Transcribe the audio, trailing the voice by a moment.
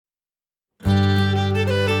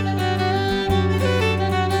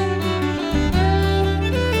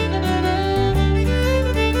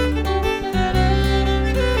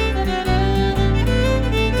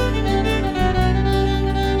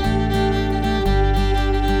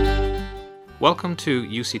Welcome to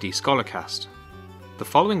UCD Scholarcast. The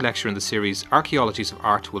following lecture in the series Archaeologies of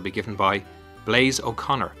Art will be given by Blaise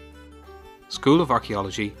O'Connor, School of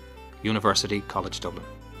Archaeology, University College Dublin.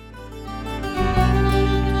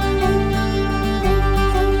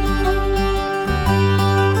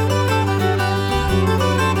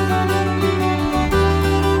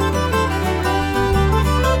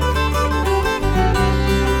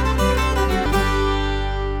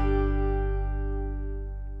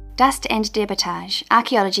 Dust and Debitage,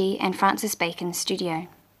 Archaeology and Francis Bacon's Studio.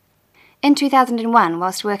 In 2001,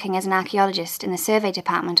 whilst working as an archaeologist in the survey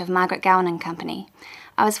department of Margaret Gowan and Company,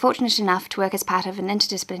 I was fortunate enough to work as part of an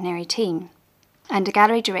interdisciplinary team under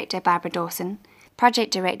Gallery Director Barbara Dawson,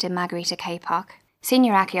 Project Director Margarita Kapok,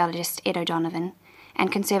 Senior Archaeologist Ed O'Donovan,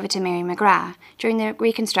 and Conservator Mary McGrath during the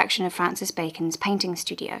reconstruction of Francis Bacon's painting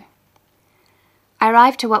studio. I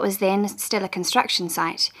arrived to what was then still a construction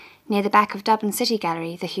site near the back of Dublin City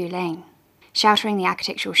Gallery, the Hugh Lane, sheltering the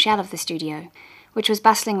architectural shell of the studio, which was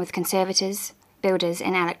bustling with conservators, builders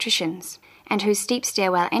and electricians, and whose steep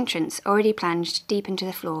stairwell entrance already plunged deep into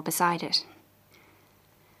the floor beside it.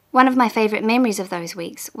 One of my favourite memories of those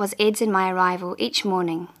weeks was Ed's and my arrival each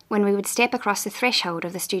morning when we would step across the threshold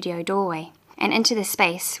of the studio doorway and into the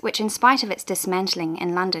space which, in spite of its dismantling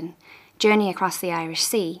in London, journey across the Irish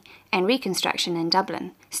Sea, and reconstruction in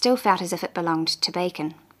Dublin, still felt as if it belonged to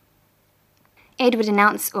Bacon. Ed would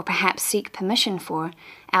announce, or perhaps seek permission for,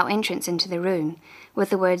 our entrance into the room,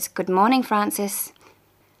 with the words, "Good morning, Francis."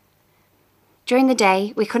 During the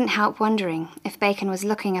day, we couldn't help wondering if Bacon was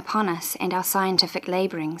looking upon us and our scientific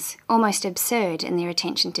labourings, almost absurd in their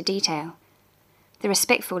attention to detail, the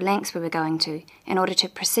respectful lengths we were going to in order to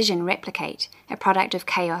precision replicate a product of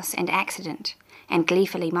chaos and accident, and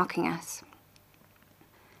gleefully mocking us.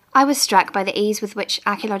 I was struck by the ease with which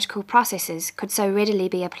archaeological processes could so readily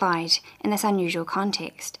be applied in this unusual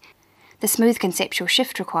context, the smooth conceptual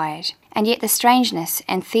shift required, and yet the strangeness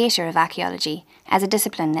and theatre of archaeology as a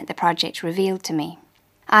discipline that the project revealed to me.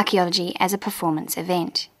 Archaeology as a performance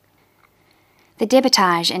event. The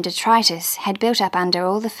debitage and detritus had built up under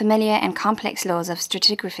all the familiar and complex laws of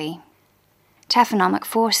stratigraphy. Taphonomic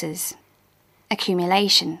forces,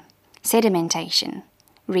 accumulation, sedimentation,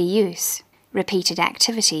 reuse, repeated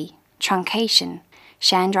activity, truncation,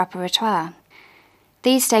 champ operatoire.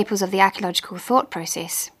 These staples of the archaeological thought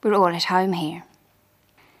process were all at home here.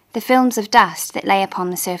 The films of dust that lay upon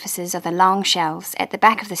the surfaces of the long shelves at the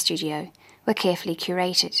back of the studio were carefully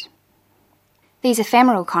curated. These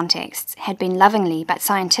ephemeral contexts had been lovingly but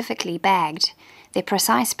scientifically bagged, their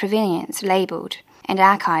precise provenience labelled and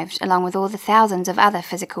archived along with all the thousands of other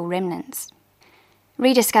physical remnants.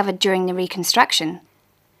 Rediscovered during the reconstruction,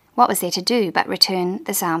 what was there to do but return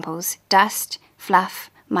the samples, dust, fluff,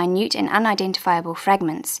 minute and unidentifiable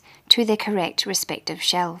fragments, to their correct respective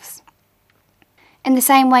shelves? In the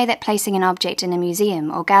same way that placing an object in a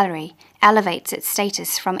museum or gallery elevates its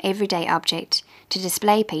status from everyday object to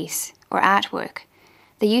display piece or artwork,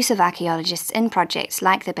 the use of archaeologists in projects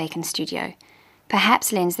like the Bacon Studio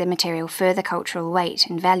perhaps lends their material further cultural weight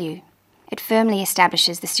and value. It firmly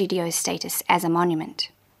establishes the studio's status as a monument.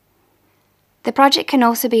 The project can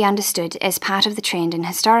also be understood as part of the trend in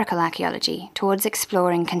historical archaeology towards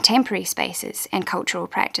exploring contemporary spaces and cultural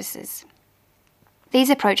practices.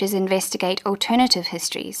 These approaches investigate alternative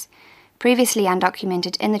histories, previously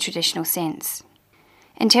undocumented in the traditional sense.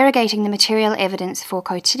 Interrogating the material evidence for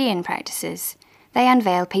quotidian practices, they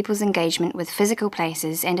unveil people's engagement with physical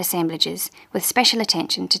places and assemblages with special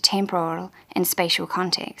attention to temporal and spatial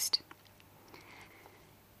context.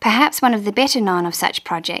 Perhaps one of the better known of such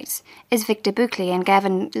projects is Victor Buckley and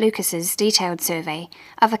Gavin Lucas's detailed survey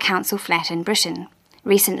of a council flat in Britain,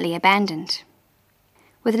 recently abandoned.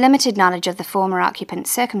 With limited knowledge of the former occupant's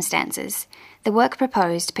circumstances, the work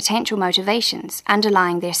proposed potential motivations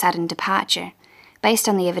underlying their sudden departure, based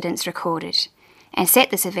on the evidence recorded, and set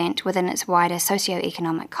this event within its wider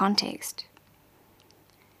socio-economic context.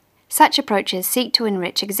 Such approaches seek to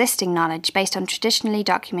enrich existing knowledge based on traditionally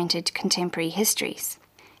documented contemporary histories,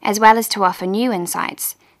 as well as to offer new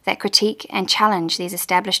insights that critique and challenge these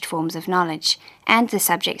established forms of knowledge and the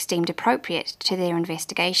subjects deemed appropriate to their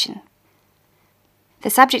investigation. The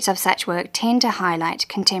subjects of such work tend to highlight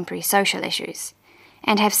contemporary social issues,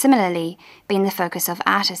 and have similarly been the focus of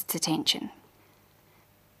artists' attention.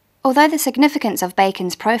 Although the significance of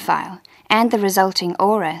Bacon's profile and the resulting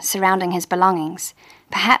aura surrounding his belongings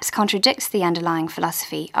perhaps contradicts the underlying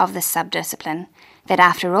philosophy of this subdiscipline, that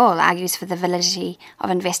after all argues for the validity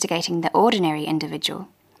of investigating the ordinary individual,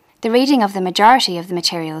 the reading of the majority of the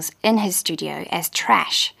materials in his studio as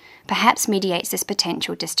trash perhaps mediates this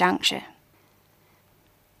potential disjuncture.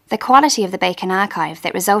 The quality of the Bacon archive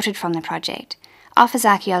that resulted from the project offers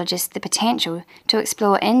archaeologists the potential to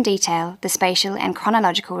explore in detail the spatial and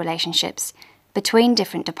chronological relationships between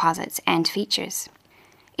different deposits and features.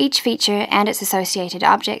 Each feature and its associated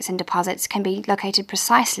objects and deposits can be located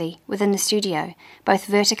precisely within the studio, both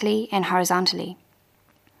vertically and horizontally.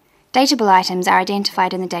 Datable items are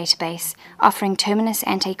identified in the database, offering terminus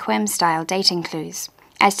ante quem style dating clues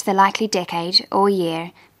as to the likely decade or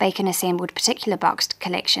year Bacon assembled particular boxed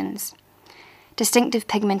collections. Distinctive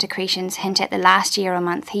pigment accretions hint at the last year or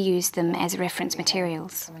month he used them as reference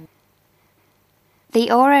materials.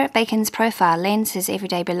 The aura Bacon's profile lends his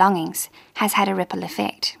everyday belongings has had a ripple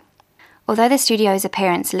effect. Although the studio's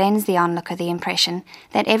appearance lends the onlooker the impression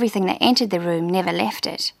that everything that entered the room never left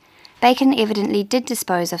it, Bacon evidently did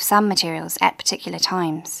dispose of some materials at particular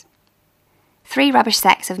times. 3 rubbish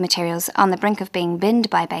sacks of materials on the brink of being binned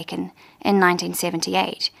by Bacon in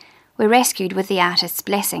 1978 were rescued with the artist's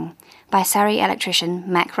blessing by Surrey electrician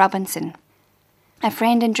Mac Robinson, a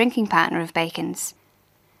friend and drinking partner of Bacon's,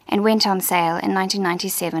 and went on sale in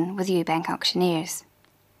 1997 with Eubank auctioneers.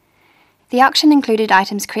 The auction included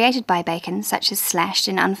items created by Bacon, such as slashed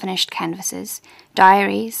and unfinished canvases,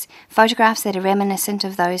 diaries, photographs that are reminiscent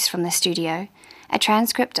of those from the studio, a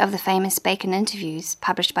transcript of the famous Bacon interviews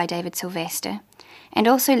published by David Sylvester, and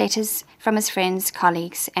also letters from his friends,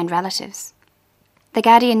 colleagues, and relatives. The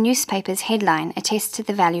Guardian newspaper's headline attests to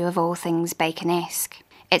the value of all things Bacon-esque.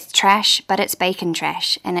 It's trash, but it's Bacon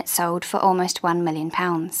trash, and it's sold for almost £1 million.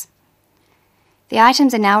 The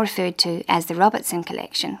items are now referred to as the Robertson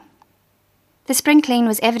Collection. The spring clean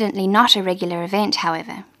was evidently not a regular event,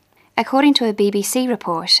 however. According to a BBC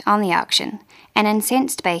report on the auction, an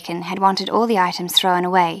incensed Bacon had wanted all the items thrown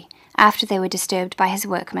away after they were disturbed by his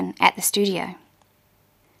workmen at the studio.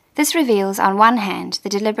 This reveals, on one hand, the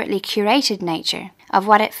deliberately curated nature of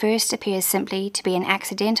what at first appears simply to be an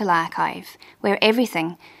accidental archive, where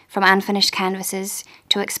everything, from unfinished canvases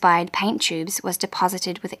to expired paint tubes, was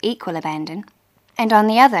deposited with equal abandon, and on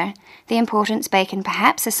the other, the importance Bacon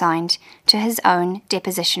perhaps assigned to his own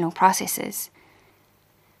depositional processes.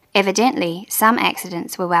 Evidently, some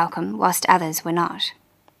accidents were welcome whilst others were not.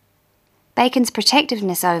 Bacon's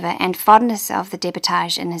protectiveness over and fondness of the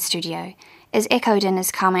debitage in his studio is echoed in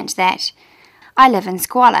his comment that, "I live in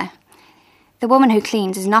squalor. The woman who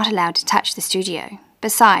cleans is not allowed to touch the studio.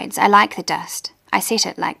 Besides, I like the dust. I set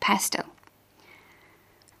it like pastel."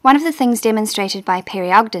 One of the things demonstrated by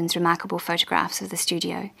Perry Ogden's remarkable photographs of the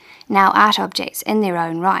studio, now art objects in their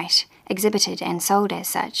own right, exhibited and sold as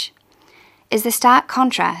such, is the stark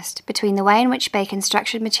contrast between the way in which Bacon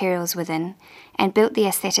structured materials within and built the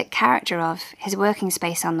aesthetic character of his working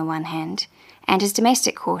space on the one hand, and his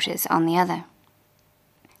domestic quarters on the other.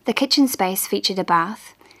 The kitchen space featured a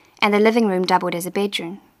bath, and the living room doubled as a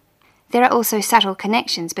bedroom. There are also subtle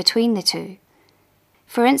connections between the two.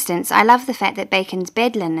 For instance, I love the fact that Bacon's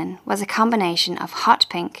bed linen was a combination of hot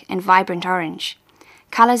pink and vibrant orange,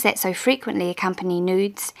 colours that so frequently accompany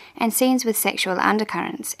nudes and scenes with sexual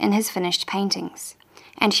undercurrents in his finished paintings,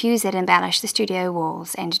 and hues that embellish the studio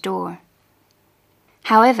walls and door.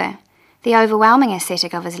 However, the overwhelming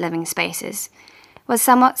aesthetic of his living spaces was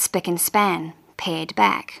somewhat spick and span, pared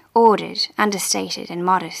back, ordered, understated, and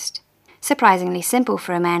modest, surprisingly simple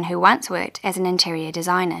for a man who once worked as an interior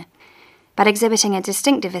designer, but exhibiting a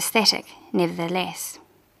distinctive aesthetic nevertheless.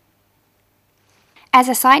 As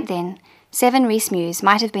a site then, 7 Rhys Mews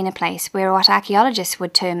might have been a place where what archaeologists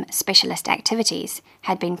would term specialist activities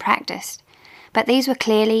had been practiced, but these were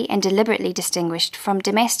clearly and deliberately distinguished from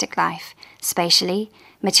domestic life, spatially,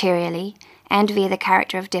 materially, and via the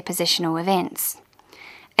character of depositional events.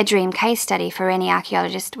 A dream case study for any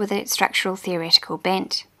archaeologist with a structural theoretical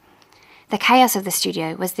bent. The chaos of the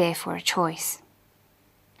studio was therefore a choice.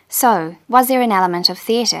 So, was there an element of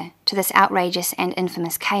theatre to this outrageous and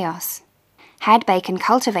infamous chaos? Had Bacon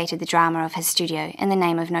cultivated the drama of his studio in the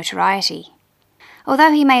name of notoriety?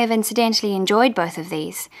 Although he may have incidentally enjoyed both of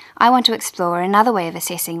these, I want to explore another way of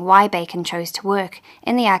assessing why Bacon chose to work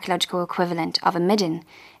in the archaeological equivalent of a midden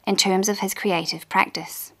in terms of his creative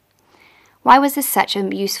practice. Why was this such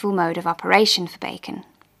a useful mode of operation for Bacon?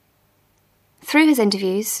 Through his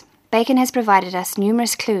interviews, Bacon has provided us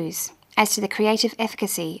numerous clues as to the creative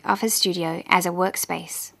efficacy of his studio as a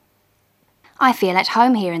workspace. "I feel at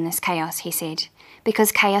home here in this chaos," he said,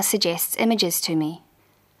 "because chaos suggests images to me.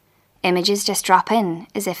 Images just drop in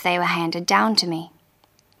as if they were handed down to me.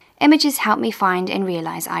 Images help me find and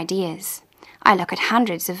realize ideas. I look at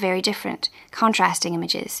hundreds of very different, contrasting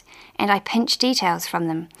images, and I pinch details from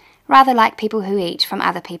them, rather like people who eat from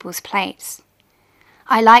other people's plates.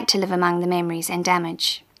 I like to live among the memories and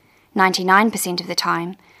damage. 99% of the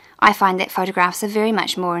time, I find that photographs are very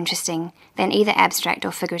much more interesting than either abstract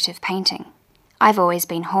or figurative painting. I've always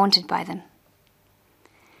been haunted by them.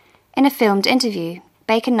 In a filmed interview,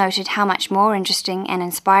 Bacon noted how much more interesting and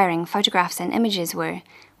inspiring photographs and images were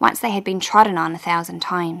once they had been trodden on 1,000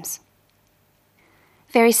 times.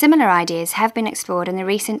 Very similar ideas have been explored in the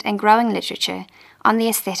recent and growing literature on the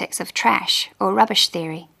aesthetics of trash or rubbish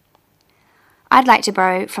theory. I'd like to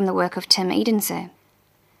borrow from the work of Tim Edensor,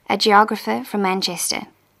 a geographer from Manchester,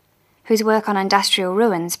 whose work on industrial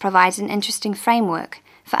ruins provides an interesting framework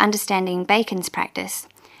for understanding Bacon's practice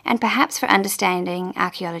and perhaps for understanding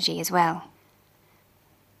archaeology as well.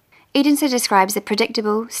 Edensor describes the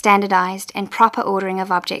predictable, standardized, and proper ordering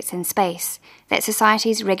of objects in space that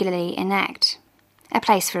societies regularly enact, a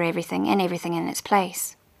place for everything and everything in its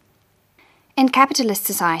place. In capitalist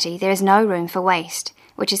society, there is no room for waste,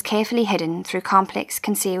 which is carefully hidden through complex,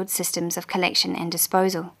 concealed systems of collection and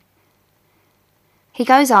disposal. He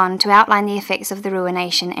goes on to outline the effects of the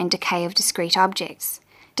ruination and decay of discrete objects,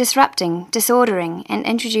 disrupting, disordering, and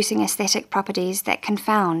introducing aesthetic properties that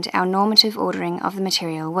confound our normative ordering of the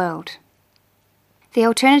material world. The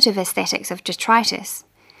alternative aesthetics of detritus,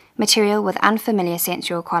 material with unfamiliar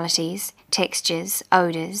sensual qualities, textures,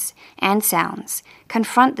 odours, and sounds,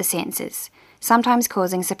 confront the senses, sometimes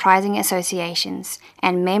causing surprising associations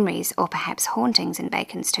and memories, or perhaps hauntings in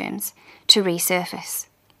Bacon's terms, to resurface.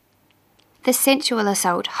 This sensual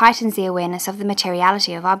assault heightens the awareness of the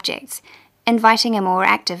materiality of objects, inviting a more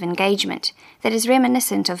active engagement that is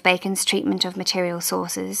reminiscent of Bacon's treatment of material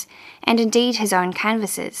sources, and indeed his own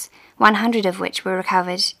canvases, 100 of which were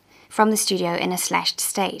recovered from the studio in a slashed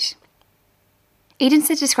state.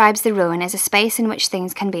 Edensor describes the ruin as a space in which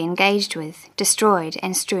things can be engaged with, destroyed,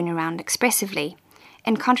 and strewn around expressively,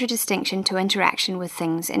 in contradistinction to interaction with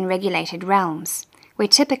things in regulated realms, where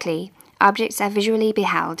typically objects are visually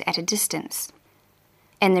beheld at a distance.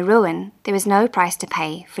 In the ruin, there is no price to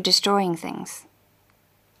pay for destroying things.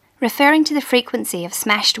 Referring to the frequency of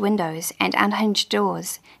smashed windows and unhinged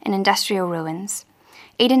doors in industrial ruins,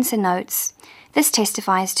 Edensor notes, "This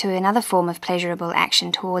testifies to another form of pleasurable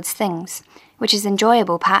action towards things, which is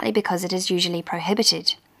enjoyable partly because it is usually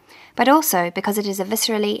prohibited, but also because it is a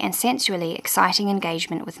viscerally and sensually exciting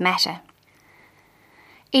engagement with matter."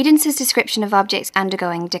 Edensor's description of objects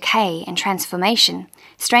undergoing decay and transformation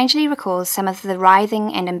strangely recalls some of the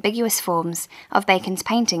writhing and ambiguous forms of Bacon's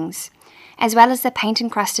paintings, as well as the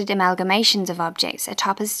paint-encrusted amalgamations of objects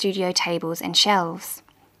atop his studio tables and shelves.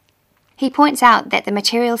 He points out that the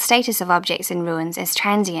material status of objects in ruins is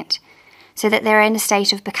transient, so that they are in a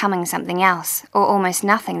state of becoming something else, or almost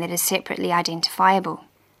nothing that is separately identifiable.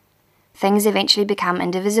 Things eventually become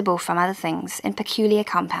indivisible from other things in peculiar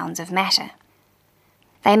compounds of matter.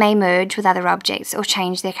 They may merge with other objects or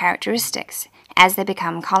change their characteristics as they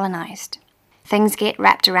become colonized. Things get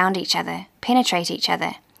wrapped around each other, penetrate each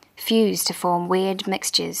other, fuse to form weird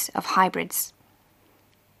mixtures of hybrids.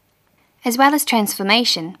 As well as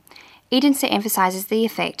transformation, Edensor emphasizes the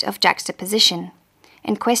effect of juxtaposition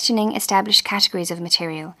in questioning established categories of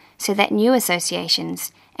material so that new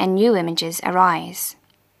associations and new images arise.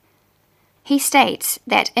 He states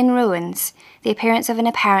that in ruins, the appearance of an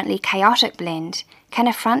apparently chaotic blend can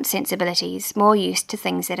affront sensibilities more used to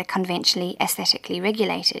things that are conventionally aesthetically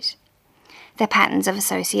regulated. The patterns of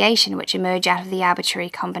association which emerge out of the arbitrary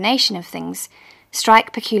combination of things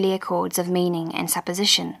strike peculiar chords of meaning and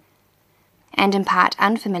supposition, and impart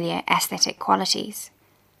unfamiliar aesthetic qualities.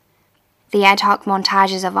 The ad hoc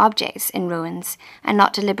montages of objects in ruins are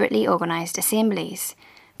not deliberately organized assemblies,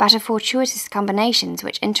 but are fortuitous combinations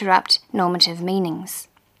which interrupt normative meanings.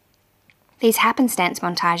 These happenstance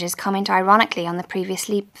montages comment ironically on the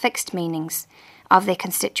previously fixed meanings of their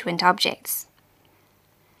constituent objects.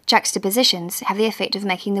 Juxtapositions have the effect of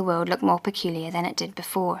making the world look more peculiar than it did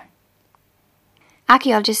before.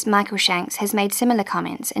 Archaeologist Michael Shanks has made similar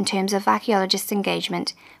comments in terms of archaeologists'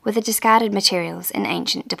 engagement with the discarded materials in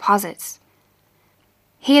ancient deposits.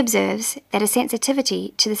 He observes that a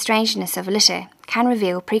sensitivity to the strangeness of litter can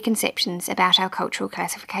reveal preconceptions about our cultural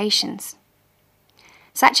classifications.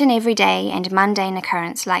 Such an everyday and mundane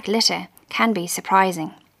occurrence like litter can be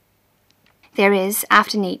surprising. There is,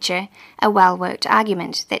 after Nietzsche, a well-worked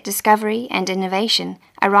argument that discovery and innovation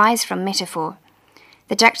arise from metaphor,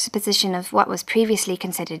 the juxtaposition of what was previously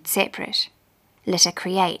considered separate. Litter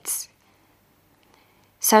creates.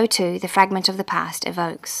 So too the fragment of the past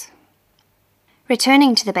evokes.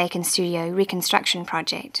 Returning to the Bacon Studio reconstruction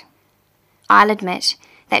project, I'll admit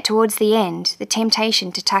that towards the end, the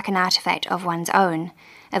temptation to tuck an artefact of one's own,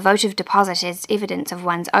 a votive deposit as evidence of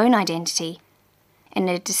one's own identity, in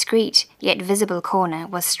a discreet yet visible corner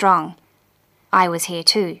was strong. I was here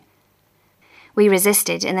too. We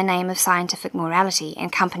resisted in the name of scientific morality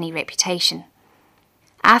and company reputation.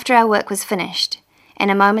 After our work was finished, in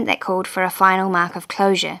a moment that called for a final mark of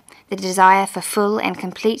closure, the desire for full and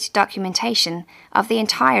complete documentation of the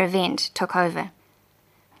entire event took over.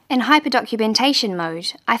 In hyperdocumentation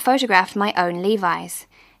mode, I photographed my own Levi's,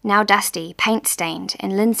 now dusty, paint-stained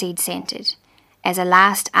and linseed-scented, as a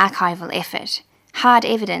last archival effort, hard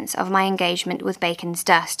evidence of my engagement with Bacon's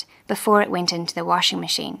dust before it went into the washing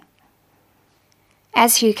machine.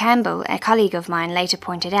 As Hugh Campbell, a colleague of mine, later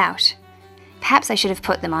pointed out, perhaps I should have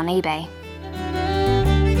put them on eBay.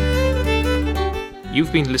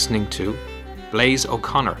 You've been listening to Blaise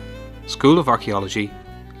O'Connor, School of Archaeology,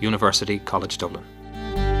 University College Dublin.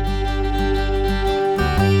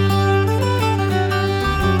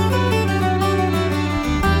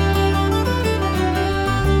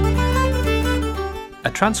 A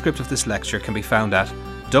transcript of this lecture can be found at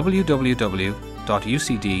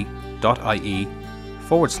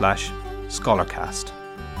www.ucd.ie/scholarcast.